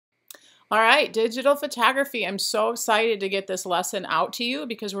All right, digital photography. I'm so excited to get this lesson out to you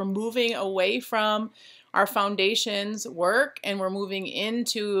because we're moving away from our foundations work and we're moving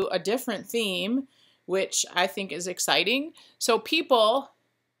into a different theme, which I think is exciting. So people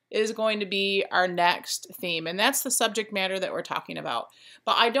is going to be our next theme, and that's the subject matter that we're talking about.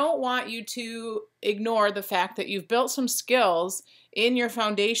 But I don't want you to ignore the fact that you've built some skills in your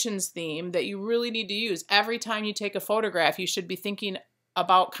foundations theme that you really need to use. Every time you take a photograph, you should be thinking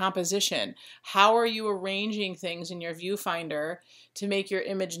about composition. How are you arranging things in your viewfinder to make your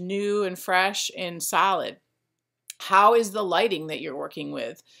image new and fresh and solid? How is the lighting that you're working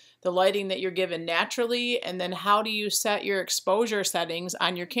with? The lighting that you're given naturally, and then how do you set your exposure settings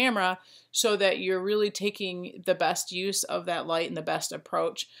on your camera so that you're really taking the best use of that light and the best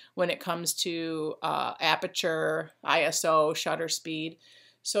approach when it comes to aperture, ISO, shutter speed.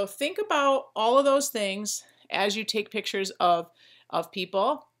 So think about all of those things as you take pictures of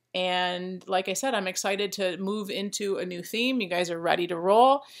people. And like I said, I'm excited to move into a new theme. You guys are ready to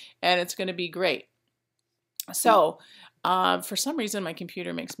roll, and it's going to be great. So for some reason, my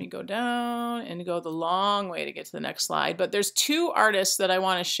computer makes me go down and go the long way to get to the next slide. But there's two artists that I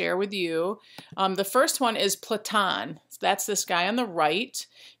want to share with you. The first one is Platon. That's this guy on the right.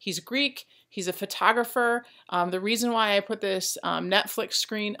 He's Greek. He's a photographer. The reason why I put this Netflix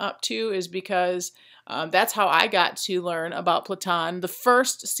screen up too is because that's how I got to learn about Platon. The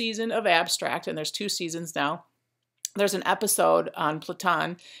first season of Abstract, and there's 2 seasons now, there's an episode on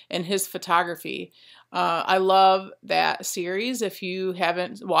Platon and his photography. I love that series. If you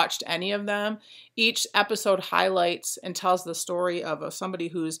haven't watched any of them, each episode highlights and tells the story of somebody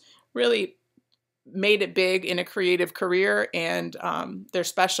who's really made it big in a creative career, and they're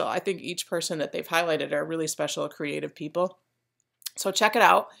special. I think each person that they've highlighted are really special creative people. So check it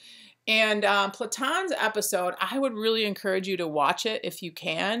out. And Platon's episode, I would really encourage you to watch it if you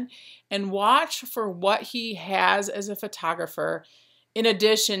can, and watch for what he has as a photographer in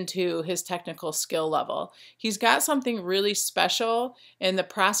addition to his technical skill level. He's got something really special in the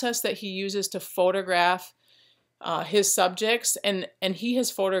process that he uses to photograph his subjects, and he has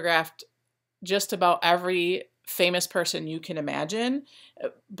photographed just about every famous person you can imagine,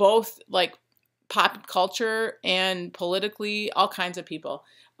 both like pop culture and politically, all kinds of people.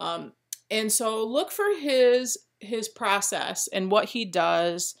 And so look for his process and what he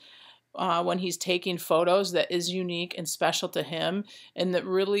does when he's taking photos that is unique and special to him, and that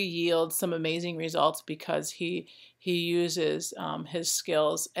really yields some amazing results because he uses his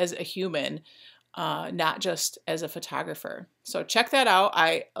skills as a human, not just as a photographer. So check that out.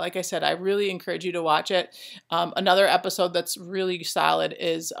 Like I said, I really encourage you to watch it. Another episode that's really solid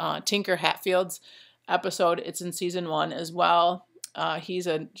is Tinker Hatfield's episode. It's in season 1 as well. He's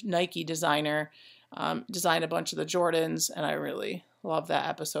a Nike designer, designed a bunch of the Jordans, and I really love that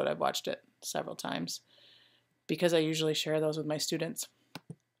episode. I've watched it several times because I usually share those with my students.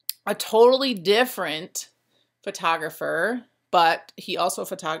 A totally different photographer, but he also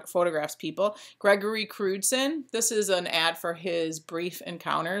photographs people, Gregory Crewdson. This is an ad for his Brief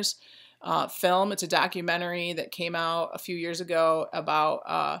Encounters film. It's a documentary that came out a few years ago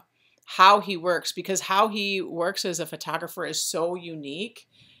about how he works, because how he works as a photographer is so unique,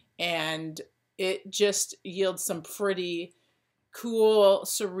 and it just yields some pretty cool,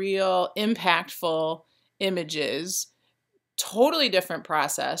 surreal, impactful images. Totally different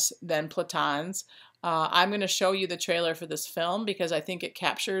process than Platon's. I'm going to show you the trailer for this film because I think it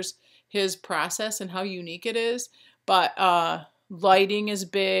captures his process and how unique it is. But lighting is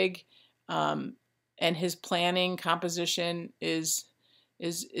big, and his planning, composition is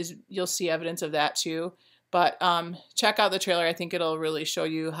you'll see evidence of that too. But check out the trailer. I think it'll really show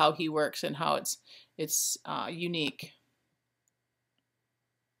you how he works and how it's unique.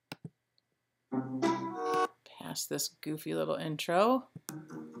 Past this goofy little intro.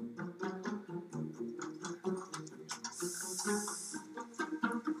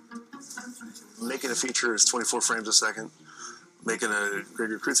 Making a feature is 24 frames a second. Making a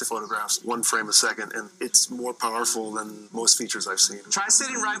Gregory Crewdson photographs 1 frame a second, and it's more powerful than most features I've seen. Try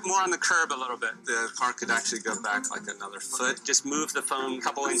sitting right more on the curb a little bit. The car could actually go back like another foot. Just move the phone a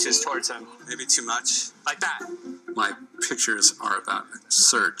couple inches towards him. Maybe too much. Like that. My pictures are about a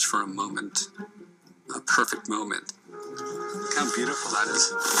search for a moment, a perfect moment. Look how beautiful that is.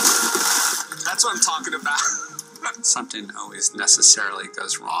 That's what I'm talking about. Something always necessarily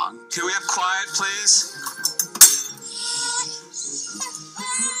goes wrong. Can we have quiet, please?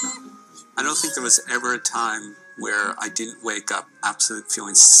 I don't think there was ever a time where I didn't wake up absolutely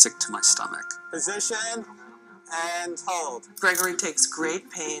feeling sick to my stomach. Position and hold. Gregory takes great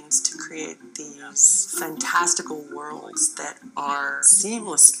pains to create these fantastical worlds that are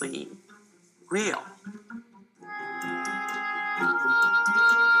seamlessly real.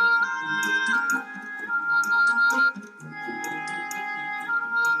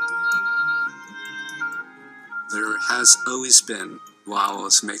 There has always been, while I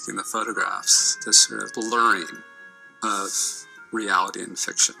was making the photographs, this sort of blurring of reality and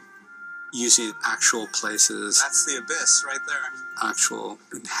fiction, using actual places, That's the abyss right there. actual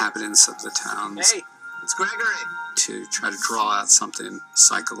inhabitants of the towns, Hey, it's Gregory. to try to draw out something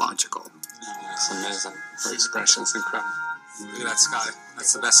psychological. It's amazing. Her expression's incredible. Look at that sky.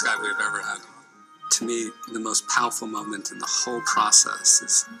 That's the best sky we've ever had. To me, the most powerful moment in the whole process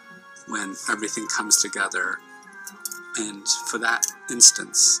is when everything comes together, and for that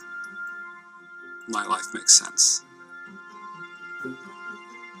instance, my life makes sense.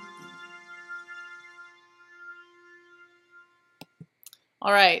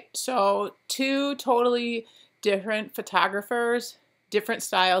 All right, so two totally different photographers, different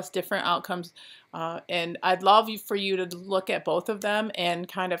styles, different outcomes, and I'd love for you to look at both of them and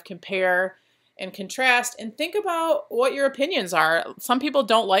kind of compare and contrast and think about what your opinions are. Some people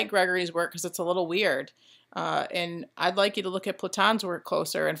don't like Gregory's work because it's a little weird, and I'd like you to look at Platon's work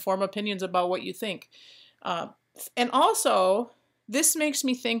closer and form opinions about what you think. And also, this makes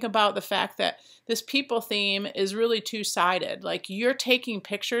me think about the fact that this people theme is really two-sided. Like, you're taking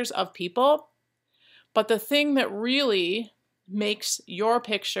pictures of people, but the thing that really makes your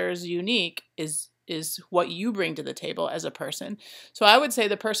pictures unique is what you bring to the table as a person. So I would say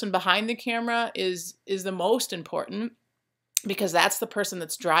the person behind the camera is the most important, because that's the person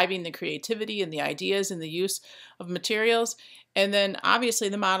that's driving the creativity and the ideas and the use of materials. And then obviously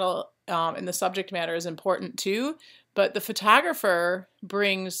the model and the subject matter is important too, but the photographer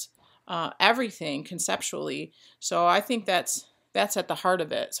brings everything conceptually. So I think that's at the heart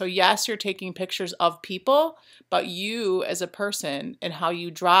of it. So yes, you're taking pictures of people, but you as a person and how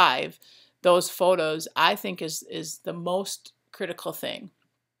you drive those photos, I think is the most critical thing.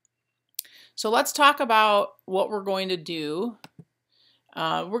 So let's talk about what we're going to do.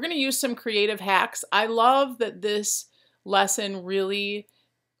 We're going to use some creative hacks. I love that this lesson really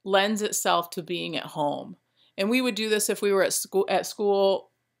lends itself to being at home. And we would do this if we were at school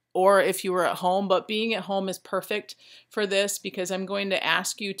or if you were at home, but being at home is perfect for this, because I'm going to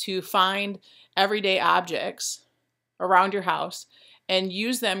ask you to find everyday objects around your house and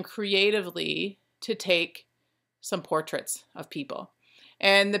use them creatively to take some portraits of people.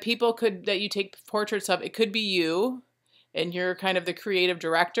 And the people that you take portraits of, it could be you, and you're kind of the creative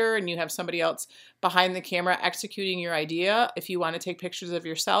director, and you have somebody else behind the camera executing your idea if you want to take pictures of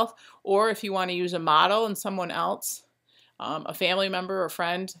yourself, or if you want to use a model and someone else, a family member or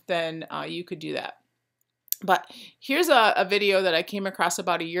friend, then you could do that. But here's a video that I came across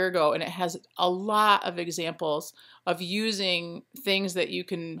about a year ago, and it has a lot of examples of using things that you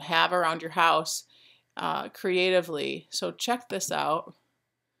can have around your house creatively. So check this out.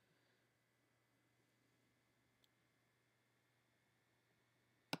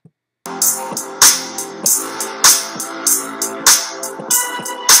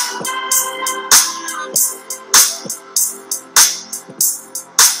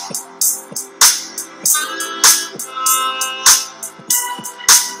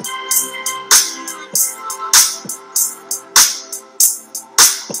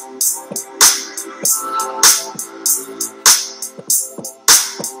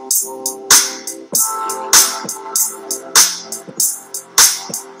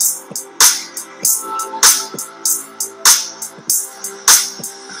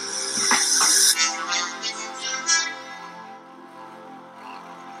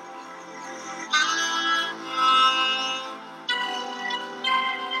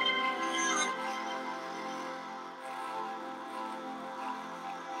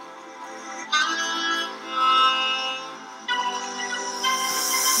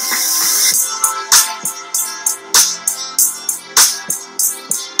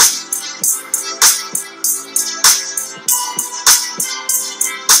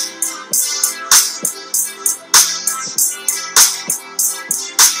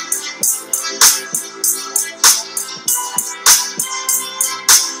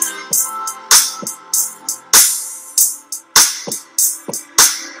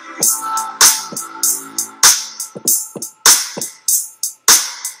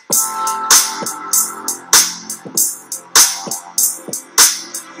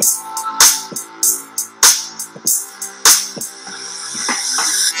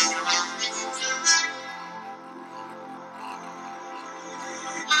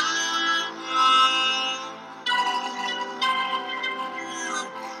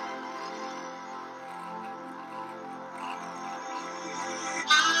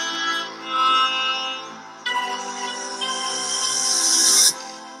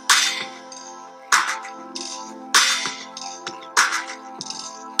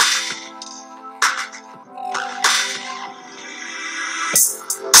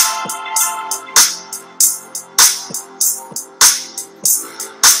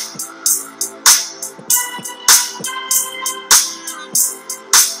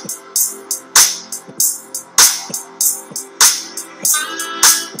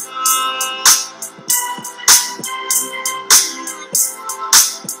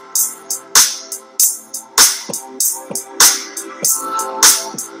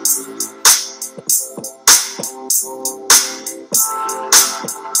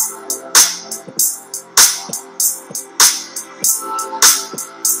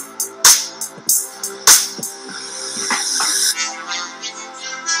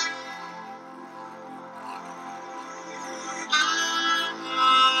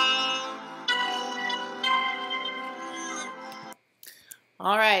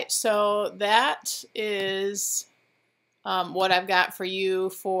 All right, so that is what I've got for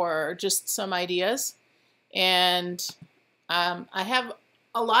you for just some ideas. And I have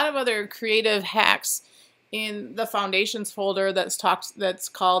a lot of other creative hacks in the foundations folder that's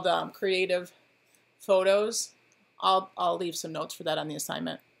called creative photos. I'll leave some notes for that on the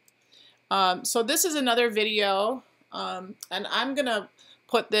assignment. So this is another video, and I'm gonna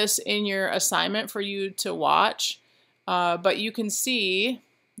put this in your assignment for you to watch. But you can see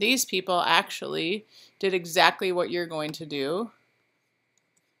these people actually did exactly what you're going to do.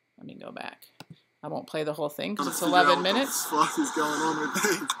 Let me go back. I won't play the whole thing because it's 11 minutes. What the fuck is going on with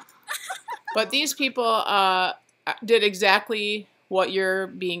me? But these people did exactly what you're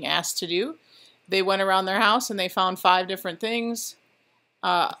being asked to do. They went around their house and they found 5 different things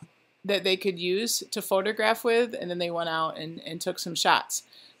that they could use to photograph with, and then they went out and took some shots.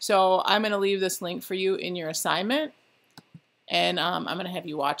 So I'm going to leave this link for you in your assignment. And I'm going to have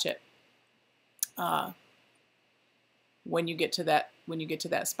you watch it when you get to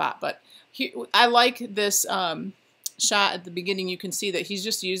that spot. But I like this shot at the beginning. You can see that he's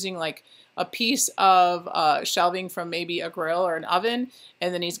just using like a piece of shelving from maybe a grill or an oven,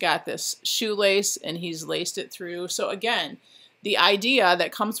 and then he's got this shoelace and he's laced it through. So again, the idea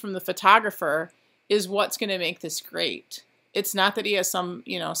that comes from the photographer is what's going to make this great. It's not that he has some,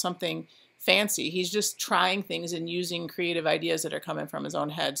 something fancy. He's just trying things and using creative ideas that are coming from his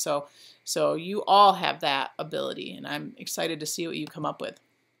own head. So you all have that ability, and I'm excited to see what you come up with.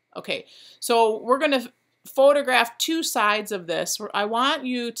 Okay, so we're going to photograph 2 sides of this. I want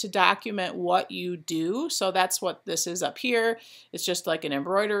you to document what you do. So that's what this is up here. It's just like an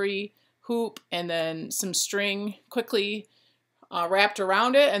embroidery hoop and then some string quickly wrapped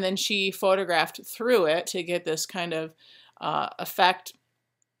around it, and then she photographed through it to get this kind of effect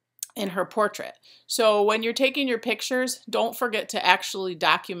in her portrait. So when you're taking your pictures, don't forget to actually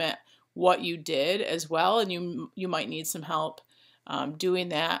document what you did as well, and you might need some help doing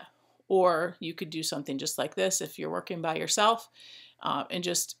that, or you could do something just like this if you're working by yourself, and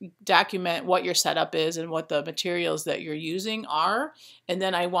just document what your setup is and what the materials that you're using are. And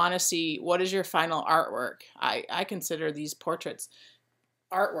then I want to see, what is your final artwork? I consider these portraits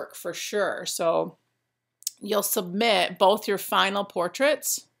artwork for sure. So you'll submit both your final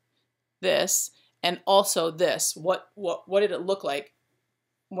portraits, this, and also this. What did it look like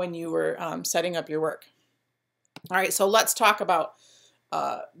when you were setting up your work? All right, so let's talk about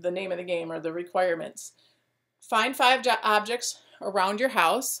the name of the game, or the requirements. Find 5 objects around your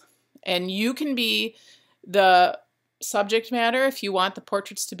house, and you can be the subject matter if you want the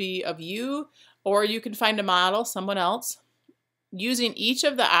portraits to be of you, or you can find a model, someone else. Using each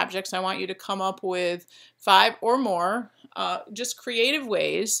of the objects, I want you to come up with 5 or more just creative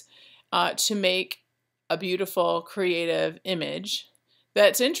ways to make a beautiful, creative image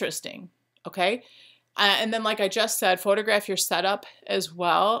that's interesting, okay? And then, like I just said, photograph your setup as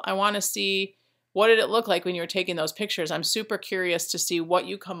well. I want to see, what did it look like when you were taking those pictures? I'm super curious to see what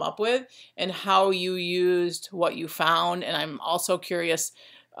you come up with and how you used what you found. And I'm also curious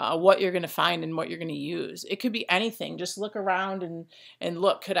what you're going to find and what you're going to use. It could be anything. Just look around and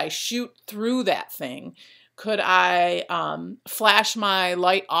look, could I shoot through that thing? Could I flash my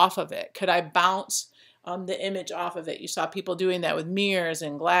light off of it? Could I bounce the image off of it? You saw people doing that with mirrors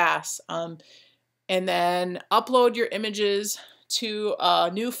and glass. And then upload your images to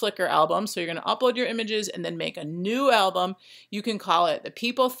a new Flickr album. So you're going to upload your images and then make a new album. You can call it the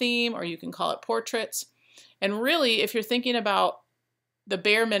people theme, or you can call it portraits. And really, if you're thinking about the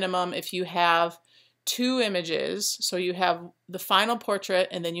bare minimum, if you have 2 images, so you have the final portrait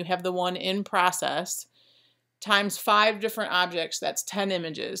and then you have the one in process, times 5 different objects, that's 10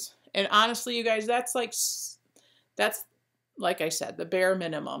 images. And honestly, you guys, that's like I said, the bare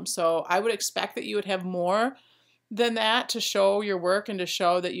minimum. So I would expect that you would have more than that to show your work and to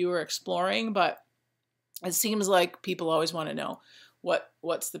show that you were exploring, but it seems like people always want to know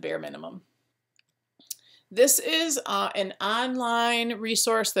what's the bare minimum. This is an online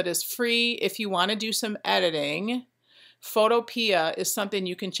resource that is free if you want to do some editing. Photopea is something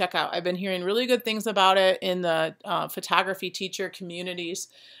you can check out. I've been hearing really good things about it in the photography teacher communities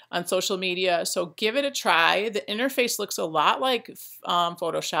on social media. So give it a try. The interface looks a lot like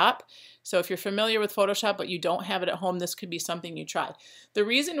Photoshop. So if you're familiar with Photoshop but you don't have it at home, this could be something you try. The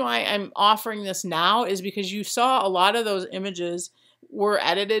reason why I'm offering this now is because you saw a lot of those images were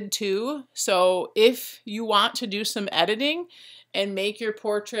edited too. So if you want to do some editing and make your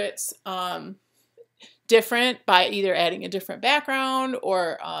portraits different by either adding a different background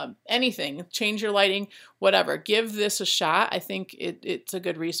or anything, change your lighting, whatever, give this a shot. I think it's a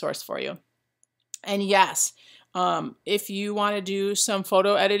good resource for you. And yes, if you want to do some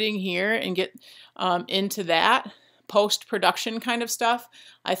photo editing here and get into that post-production kind of stuff,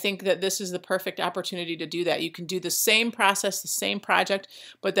 I think that this is the perfect opportunity to do that. You can do the same process, the same project,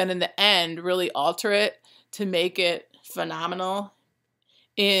 but then in the end, really alter it to make it phenomenal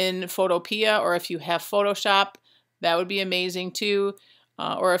in Photopea, or if you have Photoshop, that would be amazing too.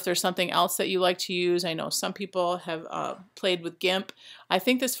 Or if there's something else that you like to use. I know some people have played with GIMP. I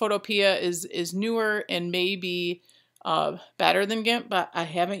think this Photopea is newer and maybe better than GIMP, but I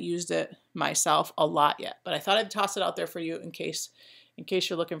haven't used it myself a lot yet. But I thought I'd toss it out there for you in case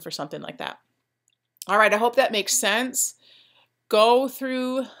you're looking for something like that. All right, I hope that makes sense. Go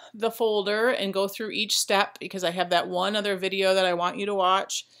through the folder and go through each step, because I have that one other video that I want you to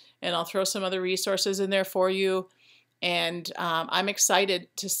watch, and I'll throw some other resources in there for you. And I'm excited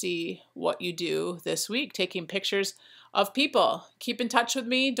to see what you do this week, taking pictures of people. Keep in touch with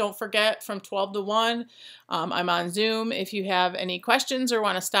me. Don't forget, from 12 to 1, I'm on Zoom. If you have any questions or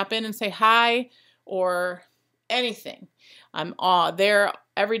want to stop in and say hi or anything, I'm there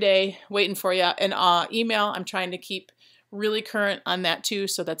every day waiting for you. And email, I'm trying to keep really current on that too,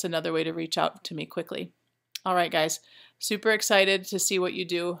 so that's another way to reach out to me quickly. All right, guys, super excited to see what you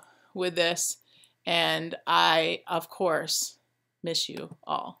do with this, and I, of course, miss you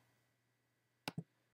all.